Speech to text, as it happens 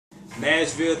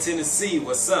Nashville, Tennessee.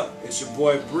 What's up? It's your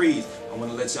boy Breeze. I want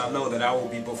to let y'all know that I will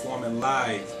be performing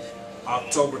live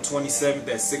October 27th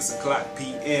at 6 o'clock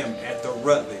p.m. at the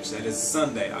Rutledge. That is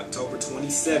Sunday, October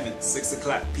 27th, 6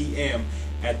 o'clock p.m.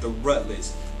 at the Rutledge.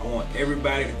 I want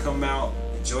everybody to come out,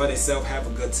 enjoy themselves, have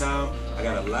a good time. I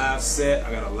got a live set,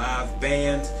 I got a live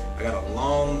band, I got a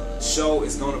long show.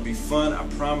 It's going to be fun. I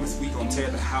promise we going to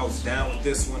tear the house down with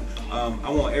this one.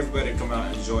 I want everybody to come out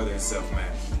and enjoy themselves,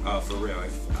 man. For real.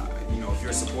 If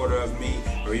you're a supporter of me,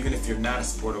 or even if you're not a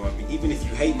supporter of me, even if you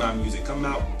hate my music, come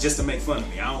out just to make fun of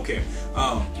me. I don't care.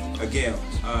 Again,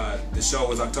 the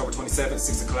show is October 27th,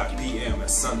 6 o'clock p.m.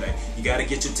 That's Sunday. You got to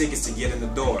get your tickets to get in the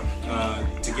door.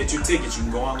 To get your tickets, you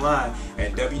can go online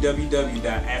at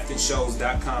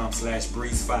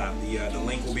www.aftonshows.com/breeze5. The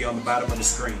link will be on the bottom of the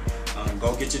screen.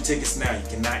 Go get your tickets now. You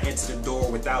cannot enter the door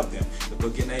without them. The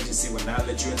booking agency will not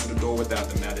let you enter the door without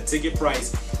them. Now, the ticket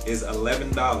price is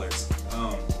 $11.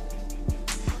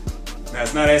 Now,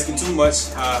 it's not asking too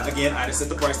much. Again, I just set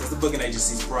the price. That's the booking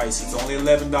agency's price. It's only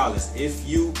 $11. If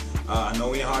you, I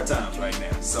know we're in hard times right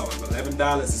now. So if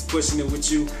 $11 is pushing it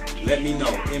with you, let me know.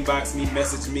 Inbox me,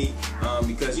 message me.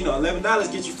 Because,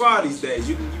 $11 gets you far these days.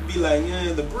 You be like,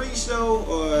 yeah, the Breeze show,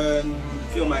 or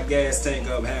fill my gas tank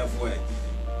up halfway.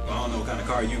 Well, I don't know what kind of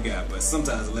car you got, but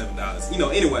sometimes $11.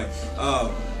 Anyway,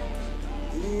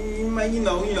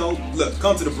 look,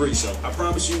 come to the Breeze show. I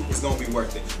promise you, it's gonna be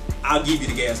worth it. I'll give you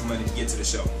the gas money to get to the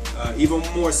show. Even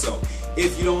more so,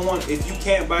 if you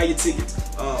can't buy your tickets,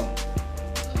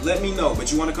 let me know.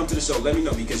 But you want to come to the show, let me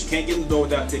know, because you can't get in the door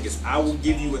without tickets. I will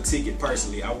give you a ticket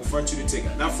personally. I will front you the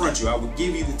ticket. Not front you, I will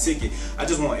give you the ticket. I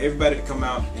just want everybody to come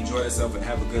out, enjoy themselves, and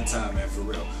have a good time, man, for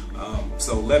real.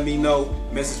 So let me know,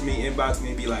 message me, inbox me,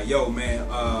 and be like, yo, man,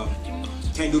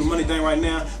 can't do the money thing right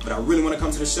now, but I really want to come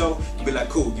to the show. Be like,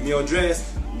 cool, give me your address,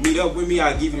 meet up with me,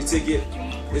 I'll give you the ticket.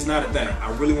 It's not a thing.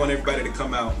 I really want everybody to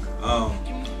come out.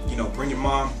 Bring your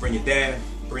mom, bring your dad,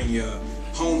 bring your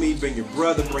homie, bring your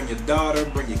brother, bring your daughter,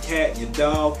 bring your cat, your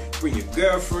dog, bring your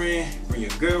girlfriend, bring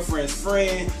your girlfriend's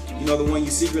friend, the one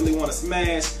you secretly want to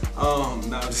smash. No,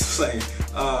 I'm just saying.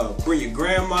 Bring your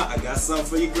grandma. I got something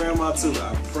for your grandma too.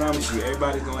 I promise you,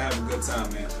 everybody's gonna have a good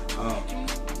time, man.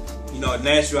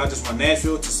 Nashville, I just want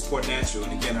Nashville to support Nashville.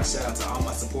 And again, I shout out to all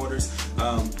my supporters,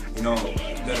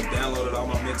 that have downloaded all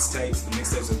my mixtapes. The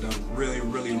mixtapes have done really,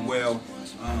 really well.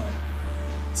 And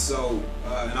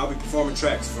I'll be performing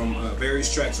tracks from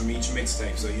various tracks from each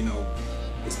mixtape. So,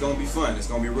 it's going to be fun. It's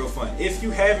going to be real fun. If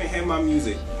you haven't had my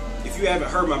music, if you haven't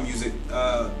heard my music,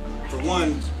 for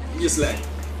one, you're slacking,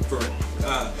 for real.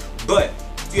 But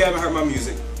if you haven't heard my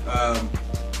music,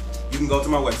 you can go to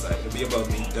my website. It'll be above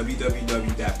me,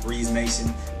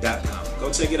 www.breezenation.com.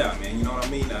 Go check it out, man. You know what I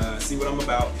mean? See what I'm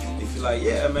about. If you're like,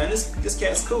 yeah, man, this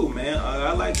cat's cool, man.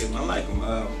 I like him.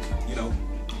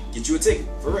 Get you a ticket,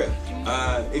 for real.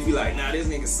 If you're like, nah, this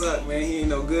nigga suck, man. He ain't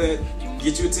no good.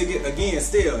 Get you a ticket again,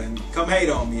 still, and come hate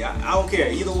on me. I don't care.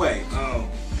 Either way.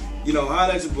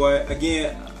 Holla at your boy.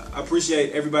 Again, I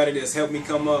appreciate everybody that's helped me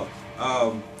come up.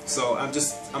 So I'm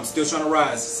still trying to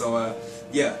rise. So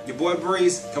yeah, your boy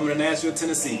Breeze coming to Nashville,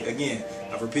 Tennessee. Again,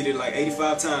 I've repeated it like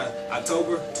 85 times.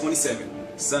 October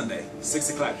 27th, Sunday, 6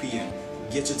 o'clock p.m.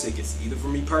 Get your tickets, either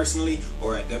from me personally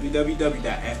or at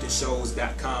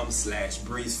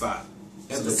www.aftershows.com/breeze5.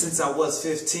 Ever since I was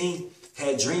 15,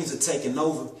 had dreams of taking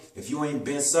over. If you ain't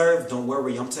been served, don't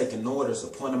worry, I'm taking orders.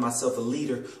 Appointing myself a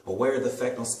leader, aware of the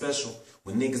fact I'm special.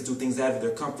 When niggas do things out of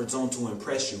their comfort zone to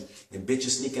impress you, and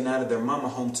bitches sneaking out of their mama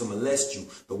home to molest you.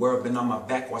 The world been on my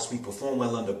back, watch me perform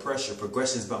well under pressure.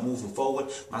 Progression's about moving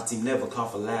forward. My team never call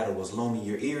for laterals. Loan me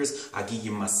your ears, I give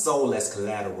you my soul as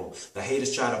collateral. The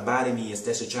haters try to body me,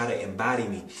 instead should try to embody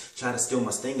me. Try to steal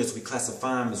my stingers, we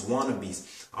classify them as wannabes.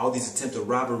 All these attempted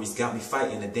robberies got me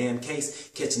fighting a damn case.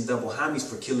 Catching double homies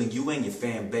for killing you and your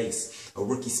fan base. A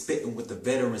rookie spitting with the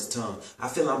veteran's tongue. I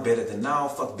feel I'm better than all.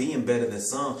 Fuck being better than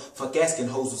some. Fuck asking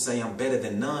hoes who say I'm better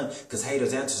than none. Cause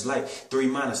haters answers like 3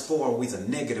 - 4 always a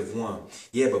 -1.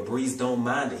 Yeah, but Breeze don't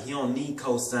mind it. He don't need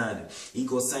co-signing.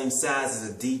 Ego same size as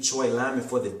a Detroit lineman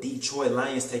for the Detroit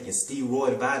Lions. Taking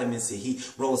steroid vitamins. So he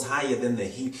rose higher than the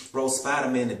heat. Rose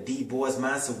Spider-Man, the D-boys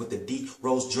mindset with the D.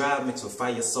 Rose drive mixed with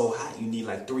fire so hot you need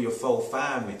like 3 or 4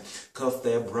 firemen. Cuff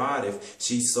that broad if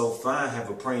she's so fine. Have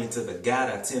her praying to the God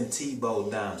I Tim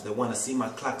Tebow dimes. They want to see my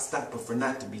clock stop, but for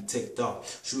not to be ticked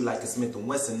off. Shoot like a Smith &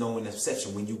 Wesson, no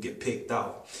interception when you get picked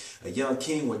off. A young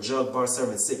king with drug bar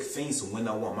serving sick fiends. So when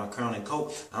I want my crown and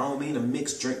coat, I don't mean a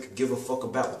mixed drink. Give a fuck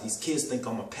about what these kids think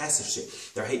I'm a passive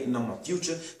shit. They're hating on my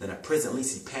future, then I presently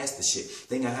see past the shit.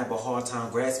 Thing I have a hard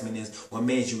time grasping is one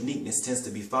man's uniqueness tends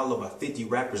to be followed by 50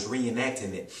 rappers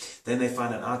reenacting it. Then they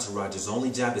find an entourage whose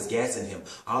only job is gassing him.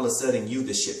 All of a sudden you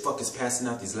the shit. Fuck is passing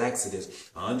out these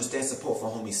laxatives. I understand support for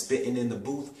homies spitting in the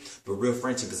booth, but real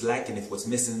friendship is lacking if what's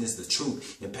missing is the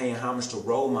truth. And paying homage to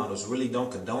role models really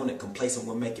don't condone it. Complacent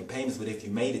with making payments, but if you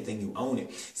made it, then you own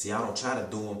it. See, I don't try to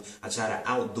do them, I try to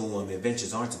outdo them.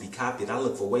 Adventures aren't to be copied, I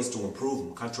look for ways to improve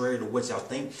them. Contrary to what y'all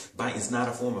think, biting's not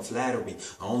a form of flattery.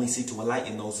 I only seek to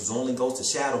enlighten those whose only goes to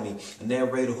shadow me. A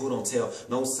narrator who don't tell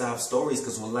no sob stories,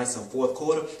 cause when life's in fourth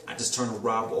quarter, I just turn to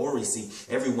Rob Ory. See,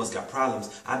 everyone's got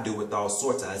problems, I deal with all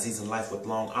sorts. I season life with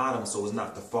long autumns, so as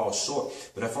not to fall short.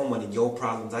 But if I'm one of your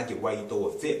problems, I get why you throw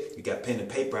a fit. You got pen and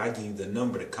paper, I give you the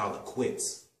number to call it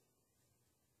quits.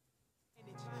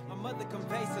 My mother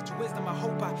conveys such wisdom, I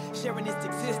hope I share in its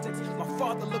existence. My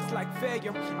father looks like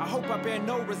failure, I hope I bear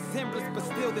no resemblance. But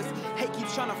still this hate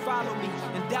keeps trying to follow me,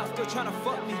 and doubt still trying to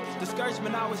fuck me.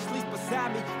 Discouragement always sleeps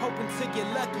beside me, hoping to get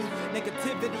lucky.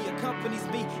 Negativity accompanies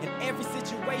me in every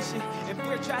situation, and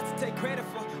fear tries to take credit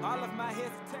for all of my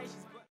hesitations.